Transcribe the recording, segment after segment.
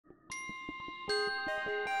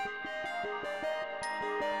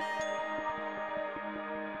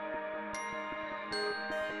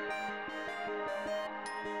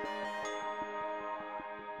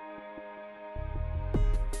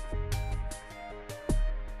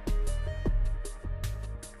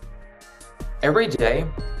Every day,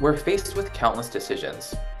 we're faced with countless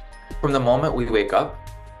decisions. From the moment we wake up,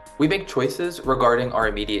 we make choices regarding our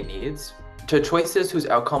immediate needs to choices whose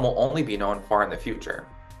outcome will only be known far in the future.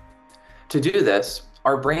 To do this,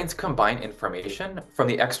 our brains combine information from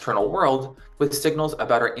the external world with signals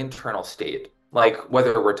about our internal state, like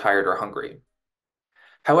whether we're tired or hungry.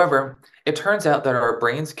 However, it turns out that our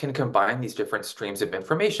brains can combine these different streams of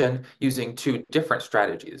information using two different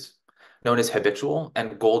strategies, known as habitual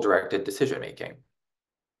and goal-directed decision making.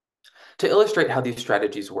 To illustrate how these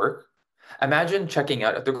strategies work, imagine checking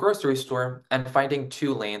out at the grocery store and finding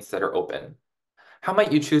two lanes that are open. How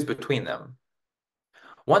might you choose between them?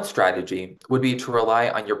 One strategy would be to rely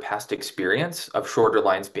on your past experience of shorter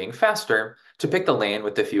lines being faster to pick the lane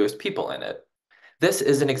with the fewest people in it. This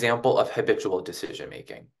is an example of habitual decision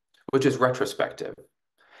making, which is retrospective,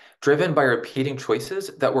 driven by repeating choices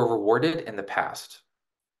that were rewarded in the past.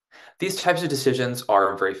 These types of decisions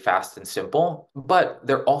are very fast and simple, but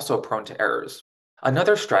they're also prone to errors.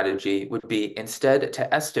 Another strategy would be instead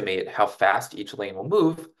to estimate how fast each lane will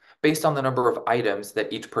move based on the number of items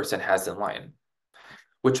that each person has in line,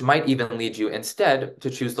 which might even lead you instead to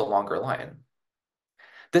choose the longer line.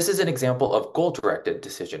 This is an example of goal-directed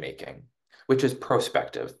decision-making, which is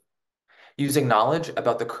prospective, using knowledge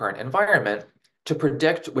about the current environment to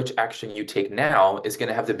predict which action you take now is going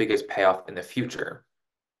to have the biggest payoff in the future.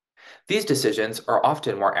 These decisions are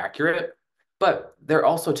often more accurate, but they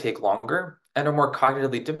also take longer and are more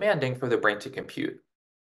cognitively demanding for the brain to compute.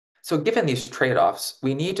 So given these trade-offs,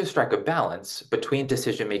 we need to strike a balance between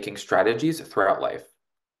decision-making strategies throughout life.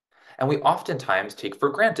 And we oftentimes take for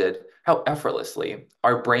granted how effortlessly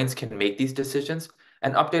our brains can make these decisions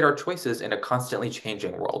and update our choices in a constantly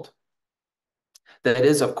changing world. That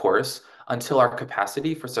is, of course, until our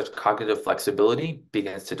capacity for such cognitive flexibility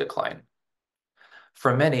begins to decline.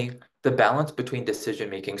 For many, the balance between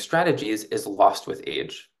decision-making strategies is lost with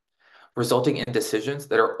age, resulting in decisions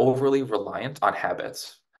that are overly reliant on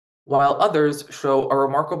habits, while others show a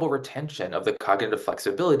remarkable retention of the cognitive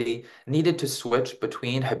flexibility needed to switch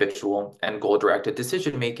between habitual and goal-directed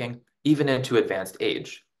decision-making even into advanced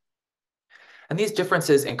age. And these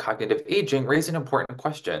differences in cognitive aging raise an important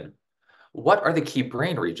question. What are the key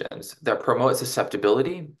brain regions that promote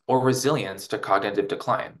susceptibility or resilience to cognitive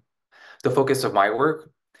decline? The focus of my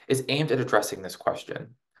work is aimed at addressing this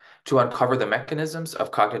question, to uncover the mechanisms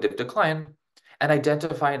of cognitive decline and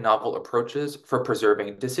identify novel approaches for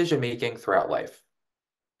preserving decision-making throughout life.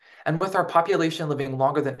 And with our population living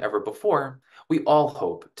longer than ever before, we all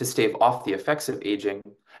hope to stave off the effects of aging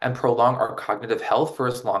and prolong our cognitive health for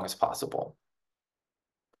as long as possible.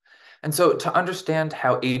 And so to understand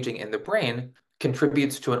how aging in the brain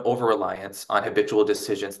contributes to an over-reliance on habitual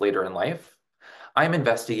decisions later in life, I'm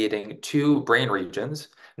investigating two brain regions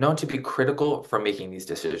known to be critical for making these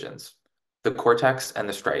decisions, the cortex and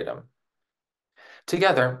the striatum.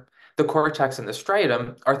 Together, the cortex and the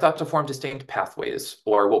striatum are thought to form distinct pathways,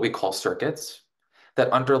 or what we call circuits,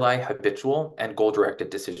 that underlie habitual and goal-directed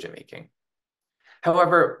decision-making.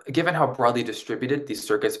 However, given how broadly distributed these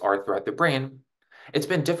circuits are throughout the brain, it's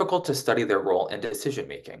been difficult to study their role in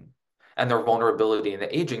decision-making, and their vulnerability in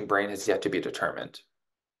the aging brain has yet to be determined.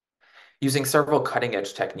 Using several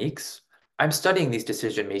cutting-edge techniques, I'm studying these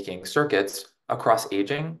decision-making circuits across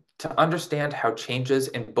aging to understand how changes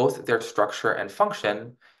in both their structure and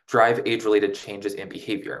function drive age-related changes in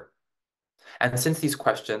behavior. And since these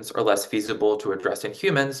questions are less feasible to address in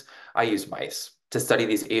humans, I use mice to study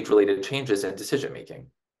these age-related changes in decision-making.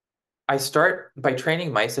 I start by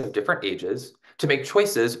training mice of different ages to make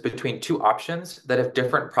choices between two options that have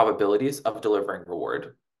different probabilities of delivering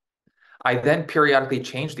reward. I then periodically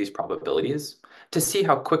change these probabilities to see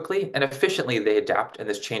how quickly and efficiently they adapt in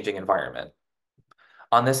this changing environment.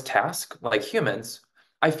 On this task, like humans,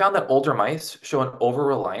 I found that older mice show an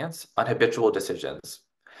over-reliance on habitual decisions,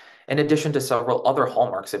 in addition to several other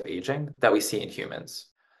hallmarks of aging that we see in humans.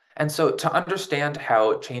 And so to understand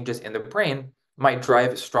how changes in the brain might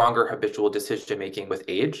drive stronger habitual decision-making with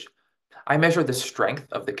age, I measure the strength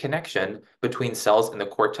of the connection between cells in the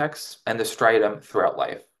cortex and the striatum throughout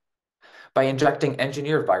life. By injecting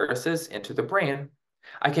engineered viruses into the brain,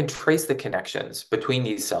 I can trace the connections between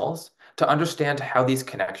these cells to understand how these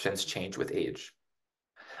connections change with age.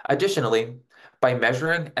 Additionally, by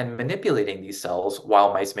measuring and manipulating these cells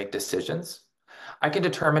while mice make decisions, I can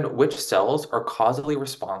determine which cells are causally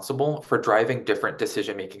responsible for driving different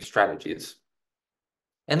decision-making strategies.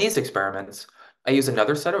 In these experiments, I use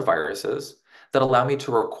another set of viruses that allow me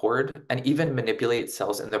to record and even manipulate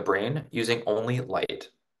cells in the brain using only light.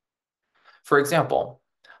 For example,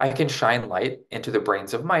 I can shine light into the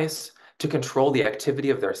brains of mice to control the activity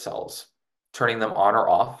of their cells, turning them on or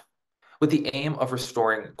off, with the aim of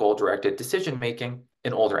restoring goal-directed decision-making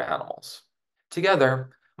in older animals.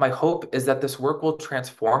 Together, my hope is that this work will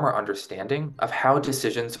transform our understanding of how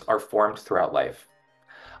decisions are formed throughout life,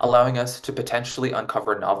 allowing us to potentially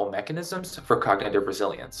uncover novel mechanisms for cognitive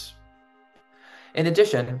resilience. In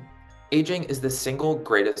addition, aging is the single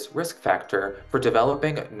greatest risk factor for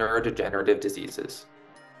developing neurodegenerative diseases.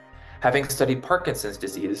 Having studied Parkinson's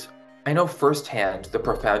disease, I know firsthand the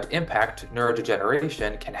profound impact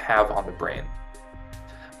neurodegeneration can have on the brain.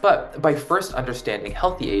 But by first understanding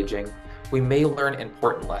healthy aging, we may learn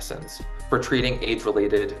important lessons for treating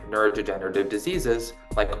age-related neurodegenerative diseases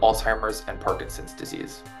like Alzheimer's and Parkinson's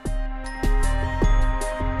disease.